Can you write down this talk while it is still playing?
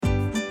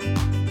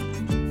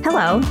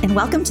Hello, and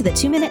welcome to the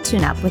 2-Minute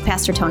Tune-Up with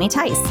Pastor Tony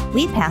Tice,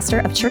 lead pastor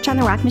of Church on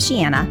the Rock,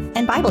 Michiana,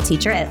 and Bible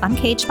teacher at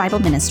Uncaged Bible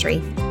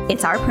Ministry.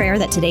 It's our prayer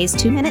that today's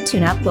 2-Minute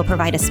Tune-Up will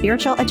provide a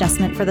spiritual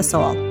adjustment for the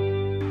soul.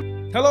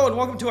 Hello, and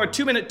welcome to our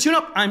 2-Minute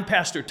Tune-Up. I'm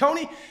Pastor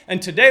Tony,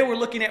 and today we're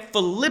looking at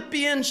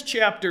Philippians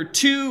chapter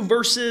 2,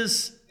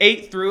 verses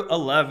 8 through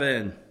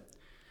 11.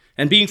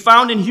 And being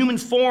found in human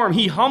form,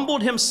 he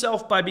humbled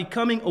himself by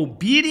becoming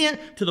obedient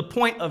to the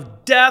point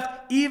of death,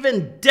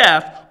 even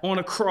death on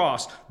a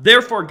cross.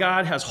 Therefore,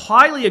 God has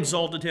highly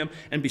exalted him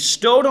and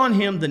bestowed on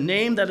him the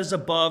name that is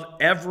above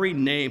every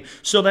name,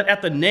 so that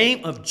at the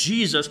name of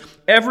Jesus,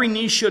 every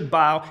knee should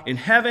bow in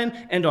heaven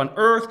and on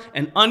earth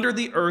and under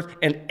the earth,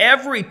 and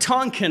every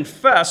tongue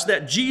confess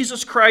that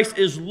Jesus Christ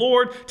is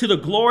Lord, to the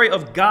glory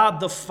of God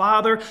the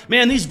Father.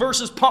 Man, these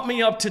verses pump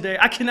me up today.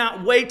 I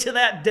cannot wait to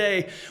that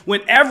day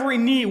when every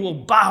knee will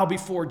bow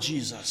before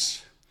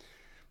Jesus.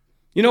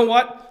 You know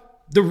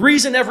what? The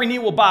reason every knee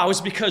will bow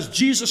is because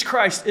Jesus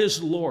Christ is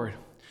Lord.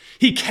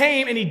 He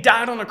came and he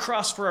died on a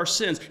cross for our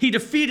sins. He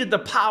defeated the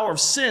power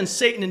of sin,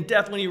 Satan, and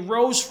death when he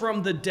rose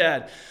from the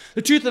dead.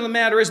 The truth of the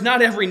matter is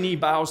not every knee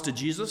bows to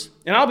Jesus.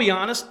 And I'll be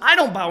honest, I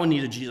don't bow a knee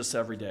to Jesus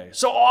every day.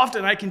 So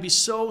often I can be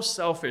so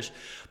selfish.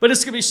 But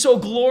it's going to be so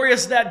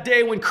glorious that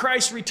day when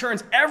Christ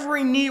returns.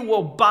 Every knee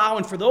will bow.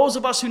 And for those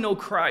of us who know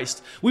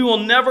Christ, we will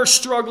never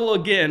struggle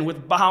again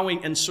with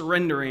bowing and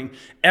surrendering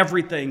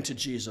everything to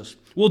Jesus.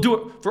 We'll do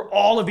it for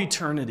all of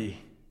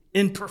eternity.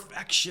 In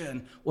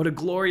perfection. What a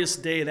glorious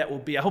day that will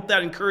be. I hope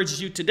that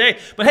encourages you today.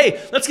 But hey,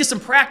 let's get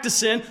some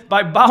practice in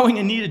by bowing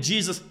a knee to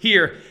Jesus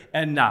here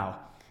and now.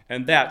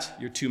 And that's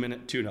your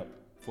 2-Minute Tune-Up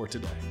for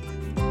today.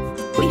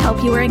 We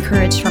hope you were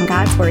encouraged from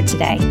God's Word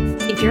today.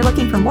 If you're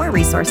looking for more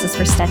resources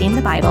for studying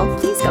the Bible,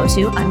 please go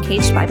to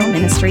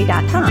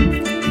uncagedbibleministry.com.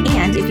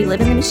 And if you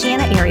live in the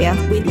Michiana area,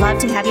 we'd love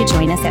to have you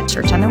join us at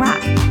Church on the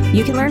Rock.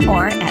 You can learn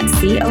more at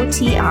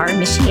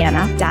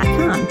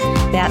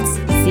cotrmichiana.com. That's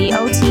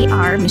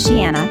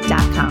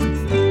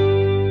cotrmichiana.com.